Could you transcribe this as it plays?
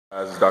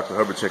Guys, it's Dr.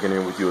 Hubbard checking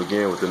in with you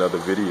again with another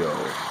video.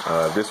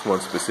 This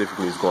one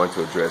specifically is going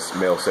to address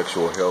male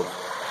sexual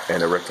health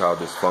and erectile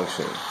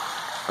dysfunction.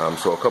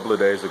 So a couple of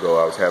days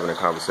ago I was having a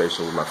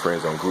conversation with my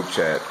friends on group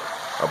chat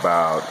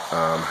about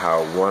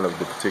how one of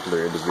the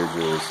particular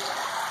individuals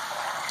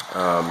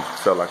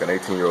felt like an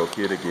 18-year-old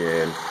kid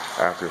again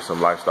after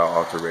some lifestyle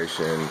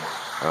alteration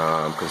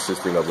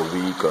consisting of a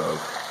week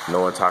of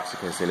no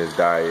intoxicants in his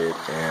diet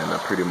and a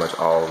pretty much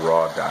all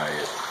raw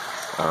diet,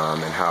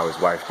 and how his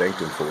wife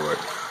thanked him for it.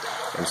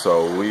 And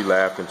so we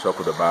laughed and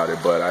chuckled about it,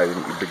 but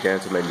it began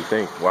to make me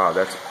think, wow,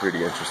 that's a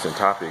pretty interesting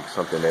topic,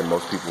 something that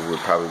most people would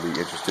probably be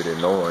interested in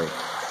knowing,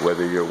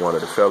 whether you're one of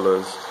the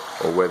fellas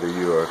or whether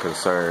you're a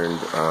concerned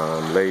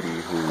lady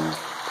who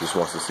just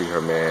wants to see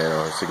her man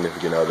or her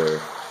significant other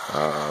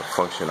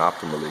function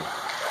optimally.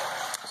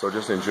 So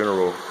just in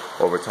general,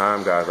 over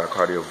time, guys, our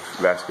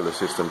cardiovascular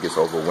system gets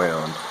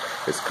overwhelmed.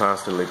 It's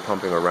constantly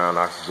pumping around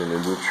oxygen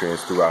and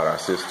nutrients throughout our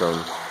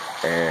system,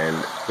 and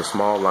the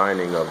small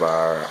lining of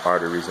our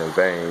arteries and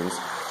veins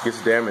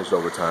gets damaged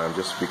over time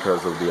just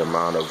because of the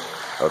amount of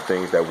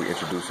things that we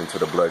introduce into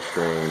the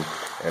bloodstream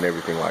and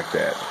everything like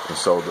that. And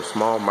so the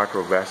small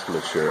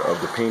microvasculature of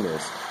the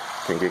penis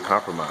can get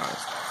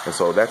compromised. And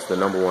so that's the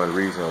number one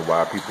reason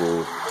why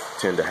people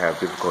tend to have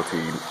difficulty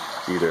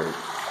either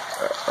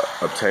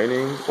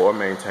obtaining or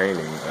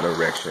maintaining an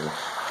erection,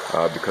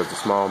 because the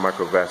small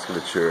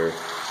microvasculature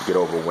get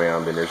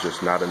overwhelmed and there's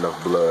just not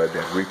enough blood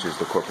that reaches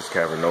the corpus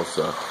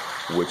cavernosa,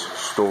 which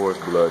stores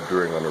blood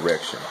during an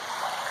erection.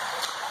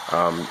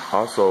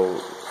 Also,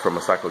 from a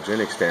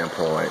psychogenic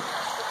standpoint,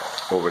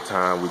 over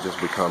time we just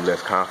become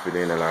less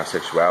confident in our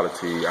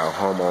sexuality, our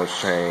hormones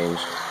change.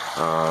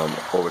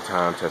 Over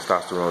time,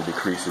 testosterone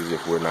decreases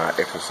if we're not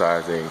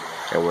exercising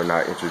and we're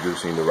not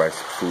introducing the right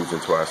foods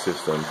into our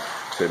system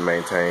to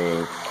maintain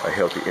a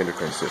healthy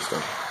endocrine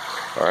system.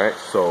 Alright,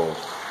 so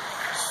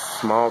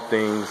small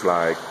things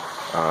like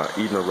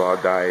eating a raw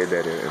diet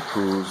that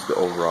improves the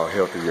overall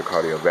health of your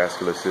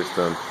cardiovascular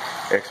system,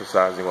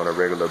 exercising on a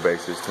regular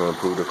basis to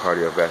improve the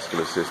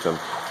cardiovascular system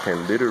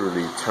can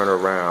literally turn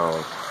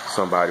around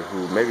somebody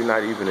who maybe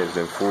not even is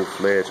in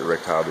full-fledged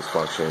erectile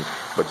dysfunction,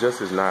 but just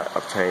is not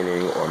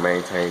obtaining or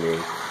maintaining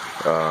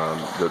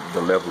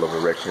the level of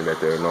erection that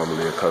they're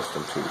normally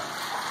accustomed to.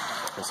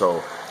 And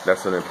so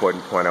that's an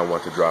important point I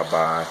want to drop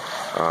by.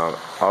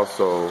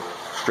 Also,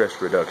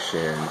 stress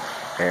reduction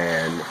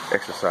and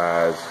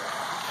exercise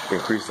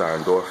increase our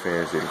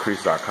endorphins, it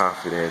increases our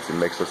confidence, it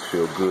makes us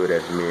feel good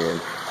as men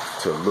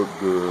to look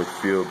good,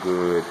 feel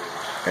good,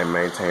 and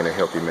maintain a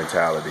healthy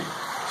mentality.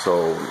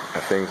 So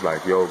things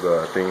like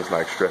yoga, things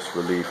like stress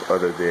relief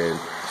other than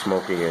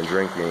smoking and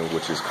drinking,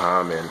 which is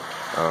common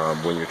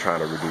when you're trying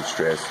to reduce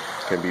stress,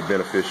 can be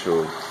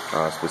beneficial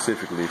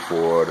specifically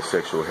for the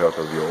sexual health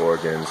of your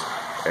organs,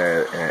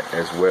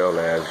 as well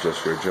as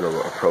just your general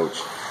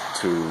approach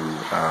to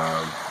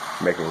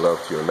making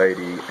love to your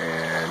lady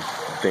and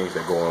things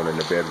that go on in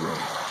the bedroom.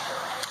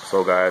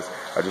 So guys,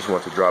 I just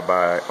want to drop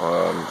by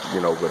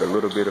with a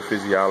little bit of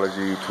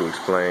physiology to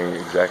explain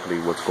exactly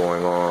what's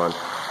going on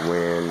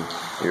when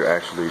you're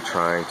actually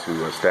trying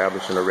to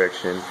establish an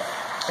erection,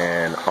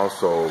 and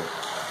also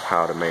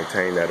how to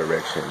maintain that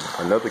erection.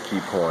 Another key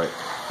point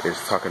is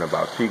talking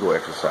about Kegel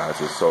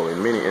exercises. So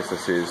in many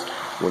instances,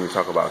 when you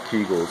talk about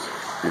Kegels,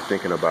 you're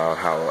thinking about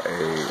how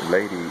a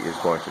lady is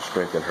going to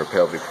strengthen her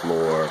pelvic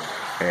floor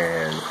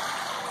and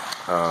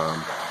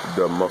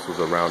the muscles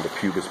around the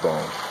pubis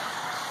bone.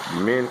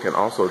 Men can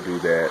also do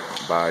that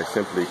by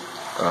simply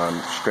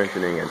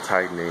strengthening and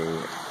tightening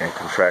and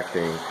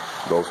contracting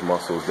those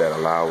muscles that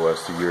allow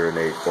us to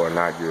urinate or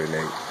not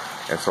urinate.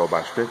 And so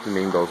by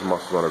strengthening those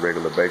muscles on a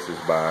regular basis,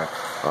 by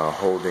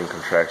holding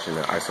contraction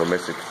and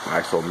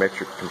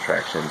isometric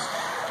contractions,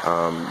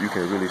 you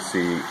can really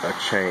see a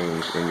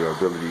change in your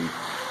ability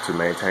to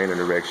maintain an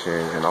erection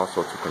and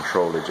also to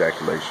control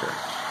ejaculation.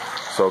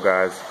 So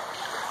guys,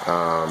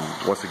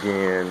 once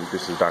again,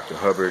 this is Dr.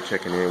 Hubbard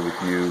checking in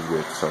with you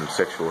with some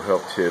sexual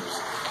health tips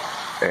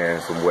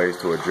and some ways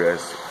to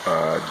address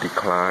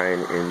decline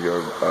in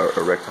your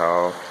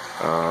erectile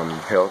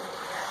health,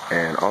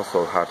 and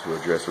also how to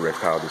address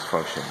erectile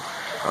dysfunction.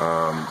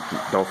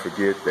 Don't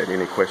forget that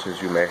any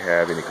questions you may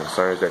have, any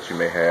concerns that you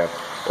may have,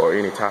 or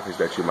any topics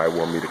that you might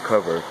want me to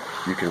cover,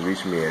 you can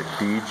reach me at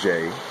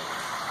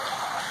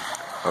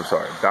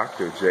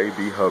Dr.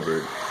 J.B.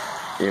 Hubbard,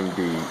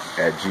 MD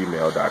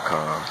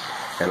 @gmail.com.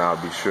 And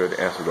I'll be sure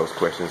to answer those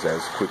questions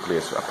as quickly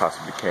as I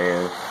possibly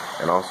can.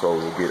 And also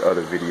we'll get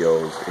other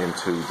videos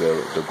into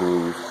the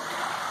groove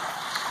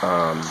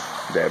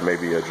that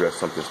maybe address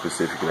something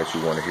specific that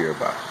you want to hear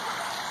about.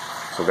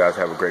 So guys,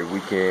 have a great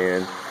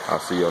weekend. I'll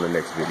see you on the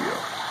next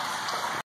video.